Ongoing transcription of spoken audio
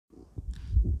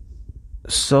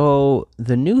So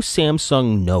the new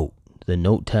Samsung Note, the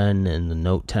Note 10 and the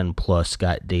Note 10 Plus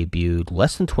got debuted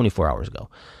less than 24 hours ago.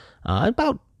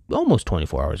 About almost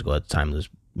 24 hours ago at the time of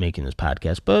making this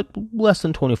podcast, but less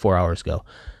than 24 hours ago.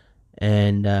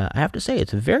 And I have to say,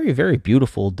 it's a very, very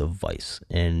beautiful device.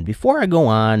 And before I go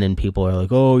on and people are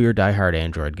like, oh, you're a diehard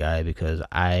Android guy, because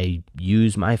I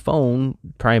use my phone,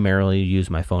 primarily use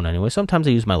my phone anyway. Sometimes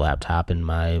I use my laptop and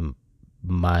my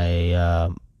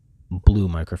blue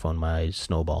microphone, my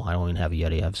Snowball. I don't even have a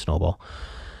Yeti, I have Snowball.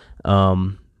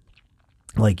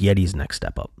 Like Yeti's next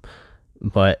step up.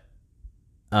 But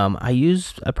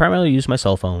I primarily use my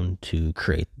cell phone to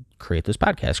create this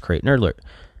podcast, create Nerd Alert.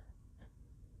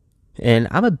 And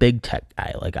I'm a big tech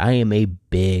guy. Like, I am a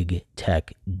big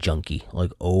tech junkie.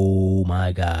 Like, oh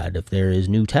my God, if there is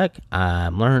new tech,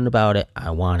 I'm learning about it.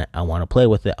 I want it. I want to play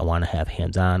with it. I want to have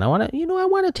hands-on. I want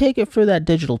to take it for that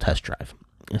digital test drive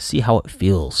and see how it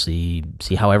feels, see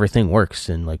how everything works,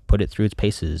 and like put it through its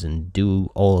paces and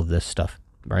do all of this stuff,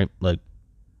 right? Like,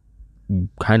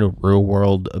 kind of real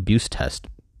world abuse test,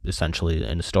 essentially,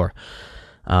 in a store.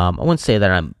 I wouldn't say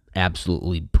that I'm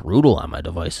absolutely brutal on my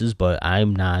devices, but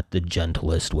I'm not the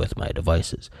gentlest with my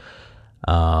devices.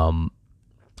 I'm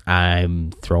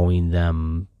throwing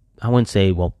them. I wouldn't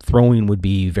say, well, throwing would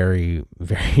be very,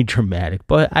 very dramatic,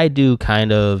 but I do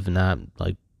kind of, not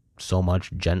like so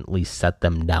much, gently set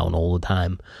them down all the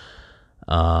time.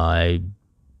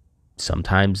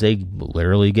 Sometimes they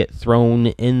literally get thrown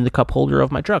in the cup holder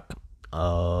of my truck.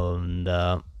 And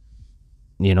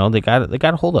they got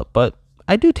to hold up, but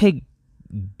I do take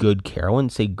good care. I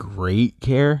wouldn't say great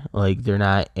care, like they're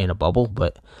not in a bubble,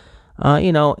 but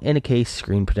in a case,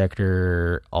 screen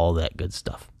protector, all that good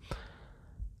stuff.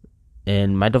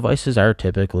 And my devices are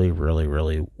typically really,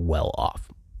 really well off,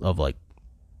 of like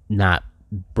not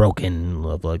broken,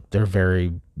 of like they're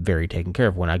very, very taken care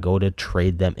of. When I go to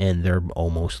trade them in, they're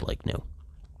almost like new.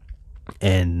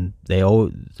 And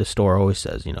the store always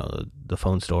says, the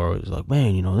phone store always like,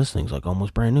 man, this thing's like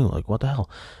almost brand new. Like, what the hell?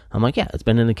 I'm like, yeah, it's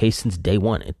been in the case since day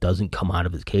one. It doesn't come out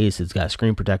of its case. It's got a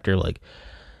screen protector. Like,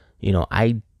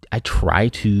 I try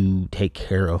to take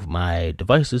care of my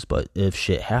devices, but if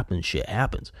shit happens, shit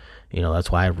happens.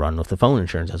 That's why I run with the phone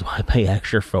insurance. That's why I pay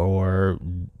extra for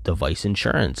device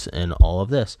insurance and all of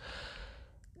this.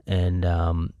 And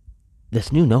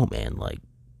this new Note, man, like,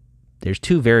 there's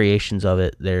two variations of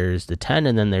it. There's the 10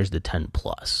 and then there's the 10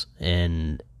 Plus.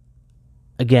 And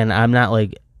again, I'm not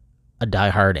like a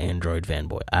diehard Android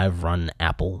fanboy. I've run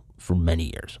Apple for many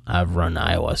years. I've run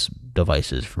iOS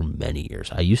devices for many years.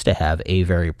 I used to have a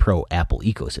very pro Apple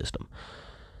ecosystem.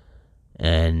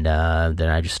 And then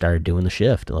I just started doing the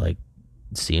shift, like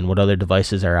seeing what other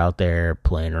devices are out there,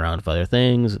 playing around with other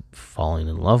things, falling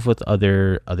in love with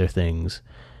other things.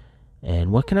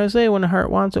 And what can I say? When the heart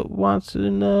wants it,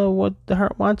 and what the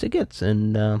heart wants, it gets.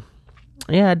 And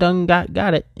I done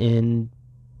got it, and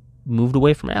moved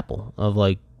away from Apple. Of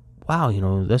like, wow,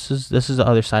 this is the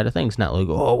other side of things. Not like,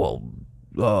 oh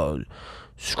well,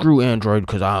 screw Android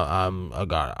because I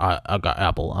got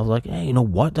Apple. I was like, hey,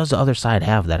 what does the other side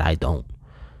have that I don't?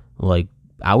 Like,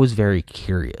 I was very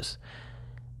curious,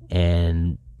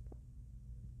 and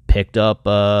picked up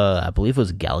I believe it was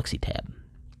a Galaxy Tab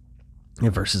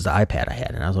versus the iPad I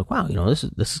had, and I was like, wow, this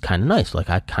is kind of nice.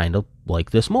 Like, I kind of like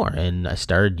this more, and I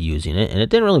started using it, and it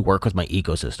didn't really work with my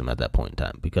ecosystem at that point in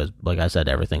time because, like I said,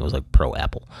 everything was like pro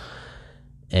Apple,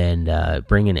 and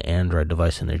bringing an Android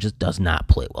device in there just does not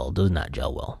play well. It does not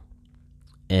gel well.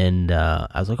 And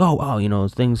I was like, oh wow,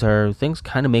 things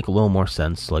kind of make a little more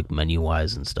sense, like menu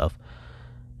wise and stuff.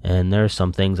 And there are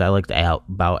some things I liked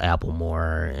about Apple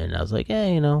more, and I was like,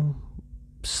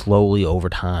 slowly over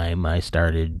time I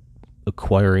started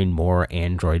acquiring more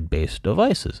Android-based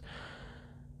devices.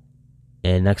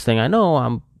 And next thing I know,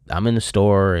 I'm in the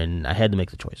store, and I had to make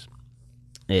the choice.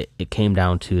 It came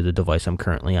down to the device I'm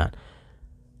currently on.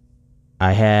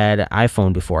 I had an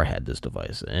iPhone before I had this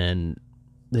device, and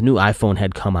the new iPhone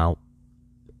had come out,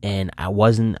 and I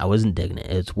wasn't digging it.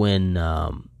 It's when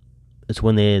the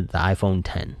iPhone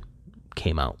 10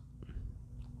 came out,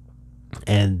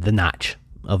 and the notch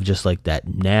of just like that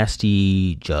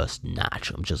nasty just notch.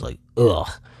 I'm just like, ugh.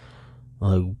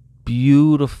 Like,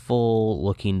 beautiful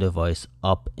looking device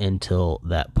up until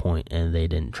that point, and they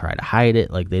didn't try to hide it.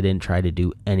 Like, they didn't try to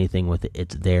do anything with it.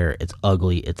 It's there. It's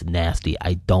ugly. It's nasty.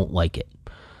 I don't like it.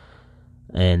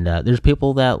 And there's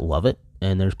people that love it,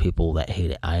 and there's people that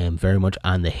hate it. I am very much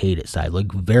on the hate it side.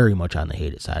 Like, very much on the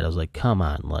hate it side. I was like, come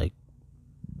on, like,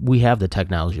 we have the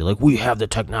technology. Like, we have the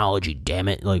technology, damn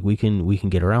it. Like, we can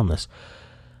get around this.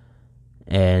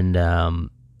 And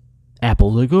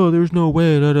Apple's like, oh, there's no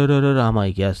way. Da, da, da, da. I'm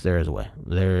like, yes, there is a way.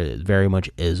 There very much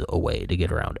is a way to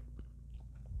get around it.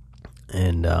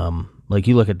 And like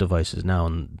you look at devices now,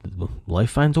 and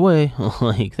life finds a way.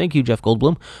 Like, thank you, Jeff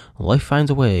Goldblum. Life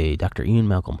finds a way, Dr. Ian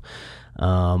Malcolm.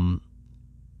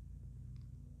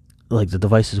 Like the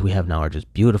devices we have now are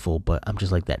just beautiful, but I'm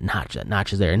just like, that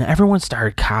notch is there, and everyone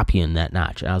started copying that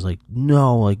notch, and I was like,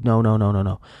 no.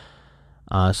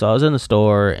 So I was in the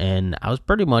store, and I was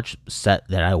pretty much set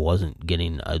that I wasn't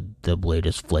getting the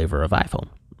latest flavor of iPhone.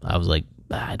 I was like,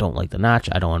 I don't like the notch.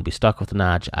 I don't want to be stuck with the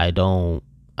notch. I don't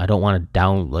want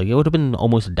to it would have been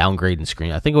almost a downgrade in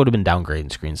screen. I think it would have been downgrade in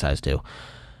screen size too.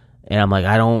 And I'm like,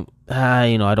 I don't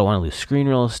want to lose screen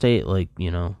real estate. Like,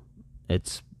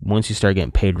 it's once you start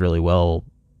getting paid really well,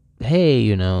 hey,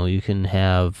 you can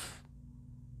have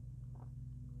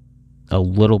a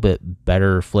little bit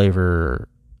better flavor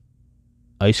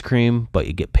ice cream, but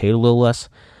you get paid a little less.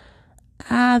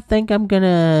 I think I'm going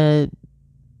to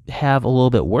have a little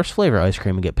bit worse flavor ice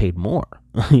cream and get paid more,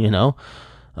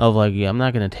 of like, yeah, I'm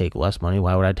not going to take less money.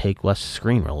 Why would I take less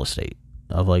screen real estate?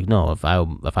 Of like, no, if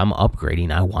I'm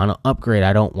upgrading, I want to upgrade.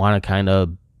 I don't want to kind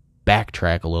of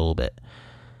backtrack a little bit.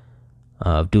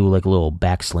 Do like a little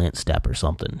back slant step or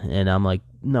something. And I'm like,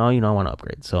 no, I want to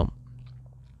upgrade. So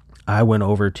I went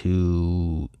over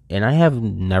to, and I have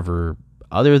never,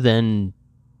 other than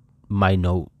my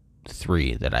Note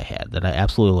 3 that I had, that I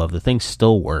absolutely love. The thing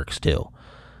still works too.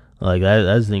 Like,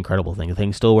 that's the incredible thing. The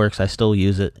thing still works. I still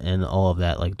use it and all of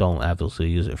that. Like, don't obviously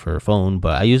use it for a phone,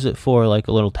 but I use it for like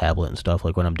a little tablet and stuff,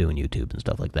 like when I'm doing YouTube and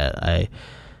stuff like that.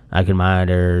 I can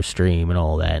monitor, stream, and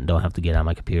all that, and don't have to get on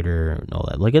my computer and all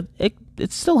that. Like,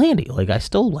 it's still handy. Like, I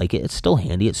still like it. It's still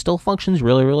handy. It still functions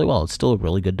really, really well. It's still a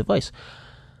really good device.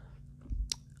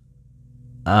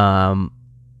 I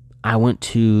went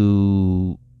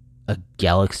to a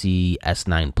Galaxy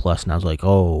S9 Plus, and I was like,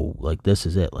 oh, like, this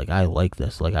is it. Like, I like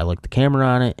this. Like, I like the camera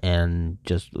on it, and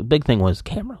just the big thing was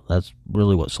camera. That's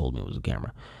really what sold me, was the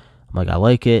camera. I'm like, I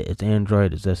like it. It's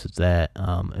Android. It's this. It's that.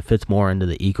 It fits more into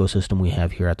the ecosystem we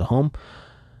have here at the home,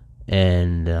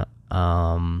 and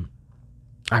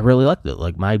I really liked it.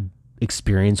 Like, my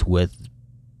experience with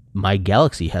my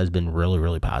Galaxy has been really,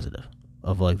 really positive.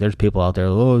 Of like, there's people out there,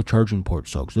 oh, charging port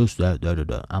sucks. This, that, da, da,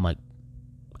 da. I'm like,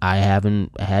 I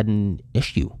haven't had an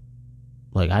issue.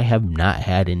 Like, I have not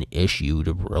had an issue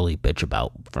to really bitch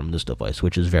about from this device,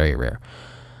 which is very rare.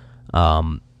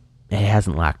 It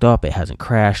hasn't locked up. It hasn't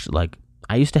crashed. Like,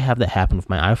 I used to have that happen with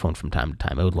my iPhone from time to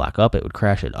time. It would lock up. It would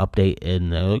crash. It'd update.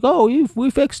 And they're like, oh,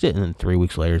 we fixed it. And then 3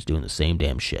 weeks later, it's doing the same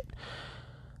damn shit.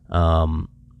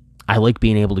 I like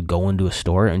being able to go into a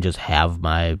store and just have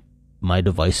my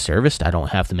device serviced. I don't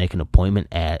have to make an appointment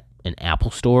at an Apple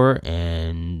store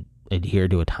and adhere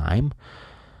to a time.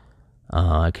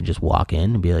 I can just walk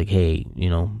in and be like, hey,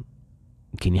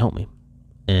 can you help me?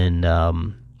 And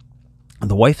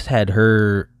the wife's had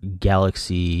her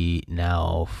Galaxy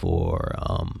now for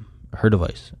her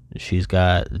device. She's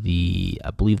got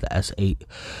I believe the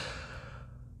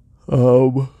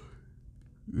S8.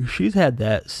 She's had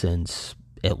that since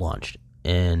it launched,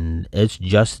 and it's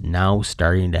just now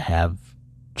starting to have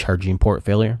charging port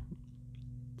failure.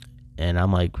 And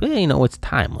I'm like, hey, it's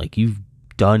time. Like, you've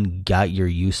got your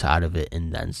use out of it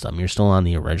and then some. You're still on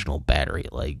the original battery.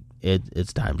 Like,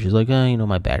 it's time. She's like,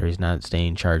 my battery's not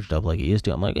staying charged up like it used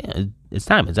to. I'm like, yeah, it's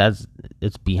time.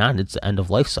 It's beyond its end of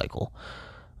life cycle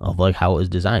of like how it was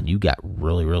designed. You got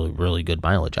really, really, really good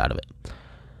mileage out of it.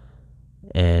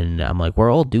 And I'm like,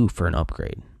 we're all due for an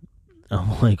upgrade.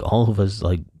 I'm like, all of us,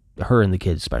 like her and the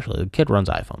kid especially. The kid runs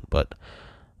iPhone, but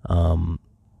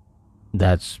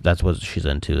that's what she's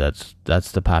into.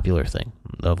 That's the popular thing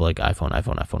of like iPhone.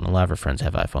 A lot of her friends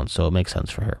have iPhones, so it makes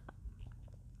sense for her.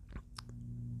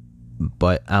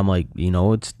 But I'm like,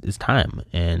 it's time.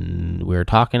 And we were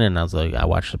talking, and I was like, I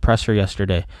watched the presser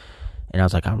yesterday, and I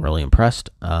was like, I'm really impressed.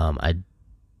 I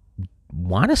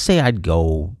want to say I'd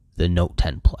go the Note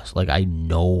 10 Plus. Like, I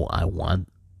know I want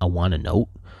a Note.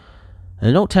 And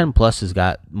the Note 10 Plus has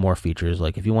got more features.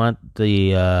 Like, if you want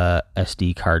the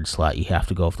SD card slot, you have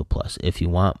to go with the Plus. If you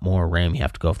want more RAM, you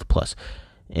have to go with the Plus.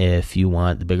 If you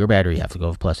want the bigger battery, you have to go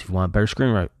with the Plus. If you want better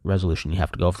screen resolution, you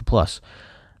have to go with the Plus.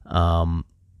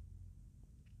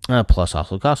 Plus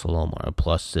also costs a little more.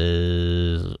 Plus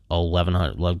is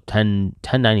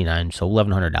 $1,099, so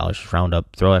 $1,100. Round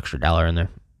up, throw extra dollar in there.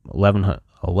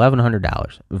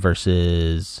 $1,100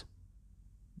 versus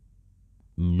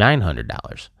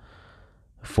 $900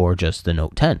 for just the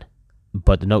Note 10.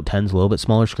 But the Note 10's a little bit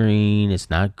smaller screen. It's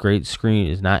not great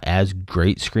screen. It's not as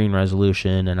great screen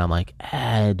resolution. And I'm like,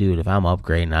 dude, if I'm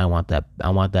upgrading, I want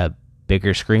that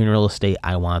bigger screen real estate.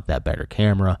 I want that better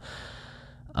camera.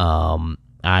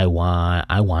 I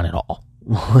want it all.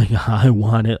 Like, I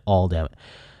want it all, damn it.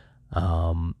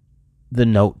 The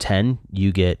Note 10,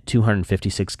 you get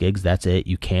 256 gigs. That's it.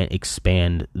 You can't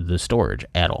expand the storage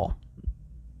at all.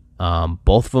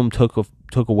 Both of them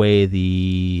took away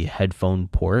the headphone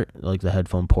port. Like, the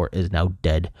headphone port is now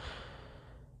dead.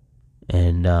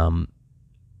 And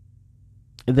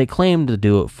they claim to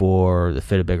do it for the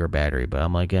fit a bigger battery, but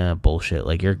I'm like, bullshit.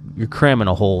 Like, you're cramming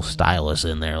a whole stylus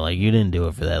in there. Like, you didn't do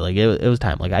it for that. Like, it was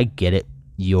time. Like, I get it.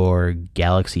 Your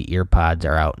Galaxy EarPods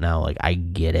are out now. Like, I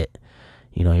get it.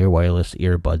 You know, your wireless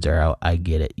earbuds are out. I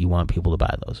get it. You want people to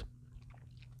buy those.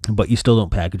 But you still don't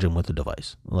package them with the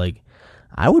device. Like,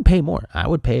 I would pay more. I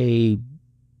would pay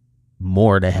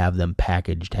more to have them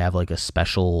packaged, to have like a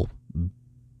special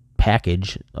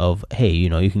package of, hey, you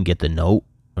know, you can get the Note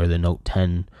or the Note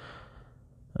 10,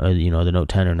 the Note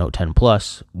 10 or Note 10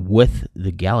 Plus with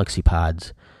the Galaxy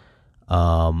Pods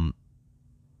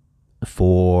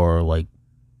for like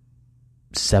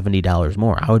 $70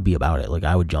 more. I would be about it. Like,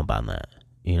 I would jump on that.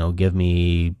 You know, give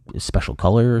me a special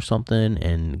color or something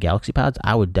and Galaxy Pods.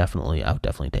 I would definitely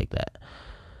take that.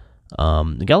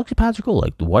 The Galaxy Pods are cool.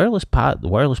 Like, the wireless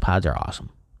pods are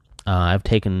awesome. I've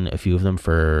taken a few of them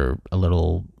for a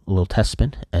little test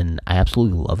spin, and I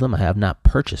absolutely love them. I have not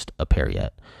purchased a pair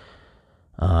yet.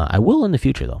 I will in the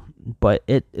future, though. But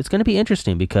it's going to be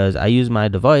interesting because I use my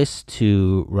device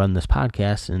to run this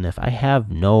podcast, and if I have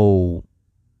no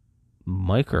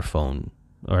microphone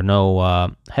or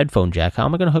no headphone jack, how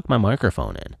am I going to hook my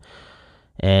microphone in?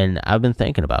 And I've been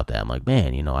thinking about that. I'm like,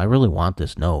 man, you know, I really want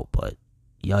this Note, but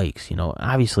yikes, you know,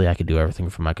 obviously I could do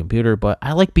everything from my computer, but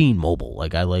I like being mobile.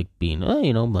 Like, I like being,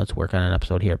 you know, let's work on an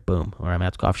episode here, boom. Or I'm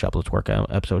at the coffee shop, let's work on an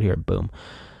episode here, boom.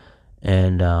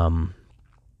 And,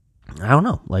 I don't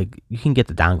know, like, you can get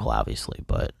the dongle, obviously,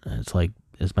 but it's like,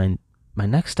 is my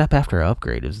next step after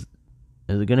upgrade, is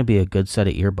it going to be a good set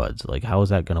of earbuds? Like, how is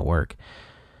that going to work?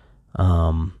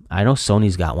 I know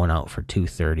Sony's got one out for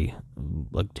 $230,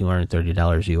 like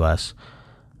 $230 US.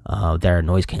 They're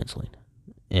noise canceling.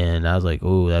 And I was like,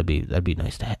 oh, that'd be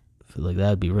nice to have. Like,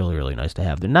 that'd be really, really nice to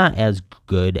have. They're not as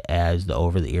good as the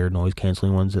over-the-ear noise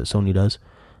canceling ones that Sony does,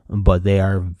 but they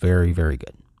are very, very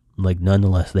good. Like,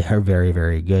 nonetheless, they are very,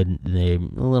 very good. They're a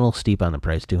little steep on the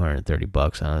price,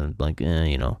 $230. I'm like,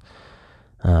 you know,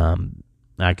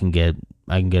 I can get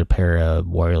a pair of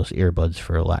wireless earbuds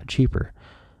for a lot cheaper.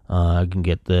 I can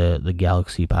get the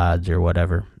Galaxy Pods or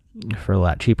whatever for a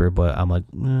lot cheaper, but I'm like,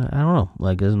 I don't know.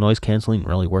 Like, is noise canceling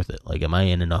really worth it? Like, am I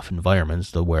in enough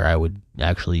environments to where I would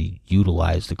actually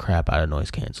utilize the crap out of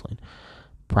noise canceling?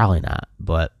 Probably not,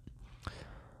 but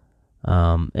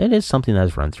it is something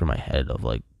that's run through my head of,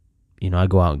 like, you know, I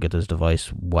go out and get this device,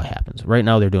 what happens? Right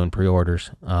now they're doing pre-orders.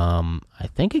 I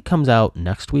think it comes out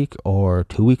next week or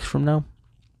 2 weeks from now.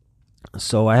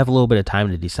 So I have a little bit of time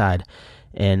to decide.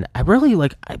 And I really,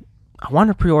 like, I want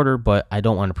to pre-order, but I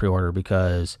don't want to pre-order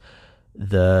because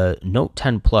the Note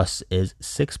 10 Plus is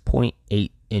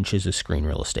 6.8 inches of screen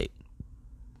real estate.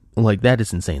 Like, that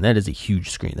is insane. That is a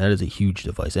huge screen. That is a huge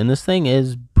device. And this thing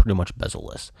is pretty much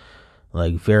bezel-less.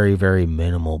 Like, very, very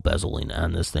minimal bezeling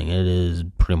on this thing. It is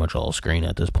pretty much all screen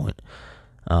at this point.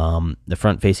 The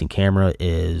front-facing camera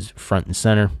is front and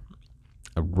center,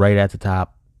 right at the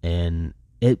top, and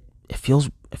it feels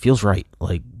right.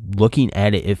 Like, looking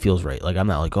at it, it feels right. Like, I'm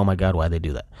not like, oh my god, why'd they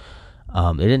do that?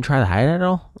 They didn't try to hide it at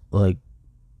all. Like,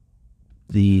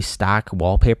 the stock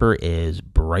wallpaper is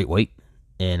bright white,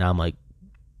 and I'm like,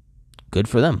 good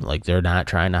for them. Like, they're not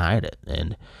trying to hide it.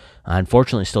 And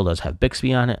unfortunately, it still does have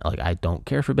Bixby on it. Like, I don't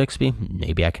care for Bixby.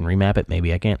 Maybe I can remap it.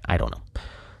 Maybe I can't. I don't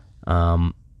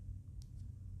know.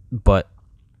 But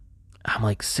I'm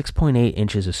like, 6.8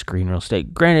 inches of screen real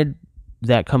estate. Granted,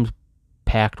 that comes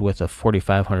packed with a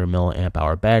 4,500 milliamp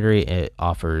hour battery. It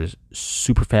offers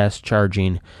super fast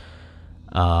charging.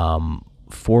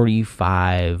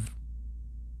 45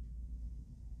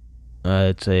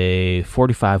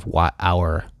 watt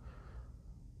hour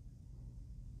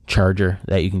charger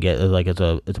that you can get. Like, it's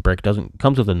a brick. It doesn't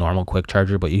comes with a normal quick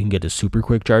charger, but you can get a super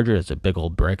quick charger. It's a big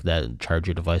old brick that charge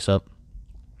your device up.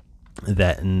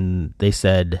 And they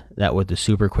said that with the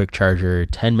super quick charger,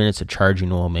 10 minutes of charging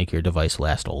will make your device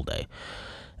last all day.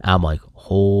 I'm like,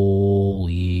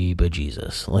 holy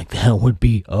bejesus. Like, that would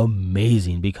be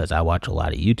amazing because I watch a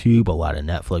lot of YouTube, a lot of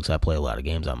Netflix. I play a lot of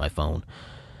games on my phone.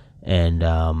 And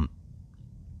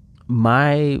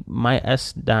my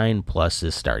S9 Plus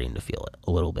is starting to feel it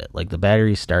a little bit. Like, the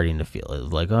battery's starting to feel it.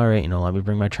 It's like, all right, let me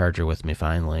bring my charger with me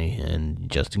finally, and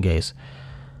just in case.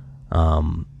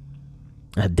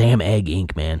 That damn egg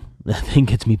ink, man. That thing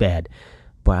gets me bad.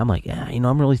 But I'm like, yeah,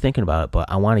 I'm really thinking about it, but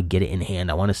I want to get it in hand.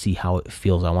 I want to see how it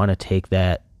feels. I want to take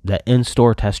that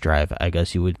in-store test drive, I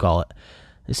guess you would call it,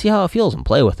 and see how it feels and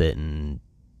play with it. And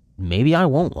maybe I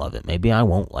won't love it. Maybe I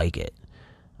won't like it.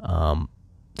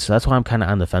 So that's why I'm kind of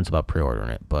on the fence about pre-ordering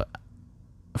it. But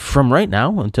from right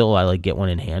now until I get one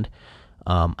in hand,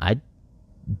 I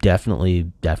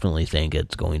definitely think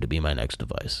it's going to be my next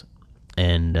device.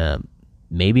 And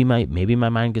maybe my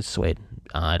mind gets swayed.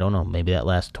 I don't know. Maybe that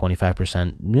last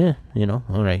 25%,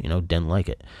 all right, didn't like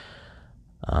it.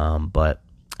 But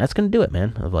that's gonna do it,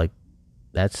 man.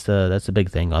 That's the big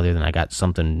thing. Other than I got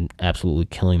something absolutely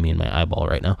killing me in my eyeball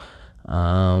right now.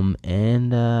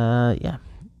 Yeah,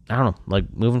 I don't know.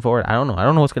 Moving forward, I don't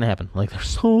know what's gonna happen. There's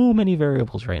so many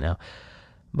variables right now.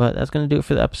 But that's gonna do it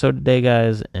for the episode today,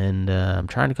 guys. And I'm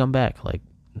trying to come back,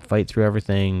 fight through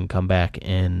everything, come back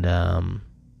and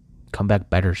come back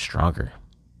better, stronger,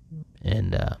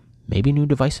 and maybe new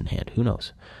device in hand. Who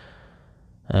knows?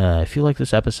 If you like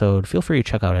this episode, feel free to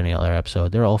check out any other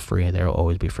episode. They're all free. They'll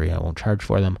always be free. I won't charge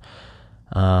for them.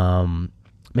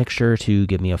 Make sure to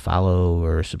give me a follow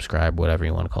or subscribe, whatever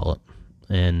you want to call it.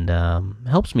 And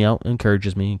helps me out,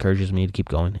 encourages me to keep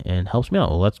going, and helps me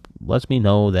out. Lets me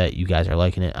know that you guys are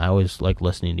liking it. I always like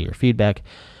listening to your feedback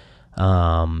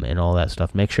and all that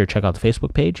stuff. Make sure to check out the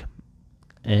Facebook page.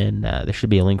 And there should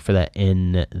be a link for that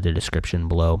in the description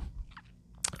below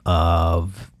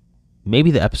of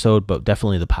maybe the episode, but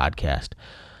definitely the podcast.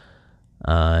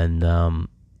 And I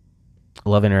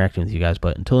love interacting with you guys.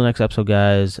 But until the next episode,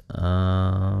 guys,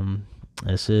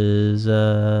 this is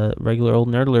regular old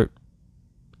Nerd Alert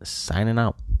signing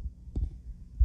out.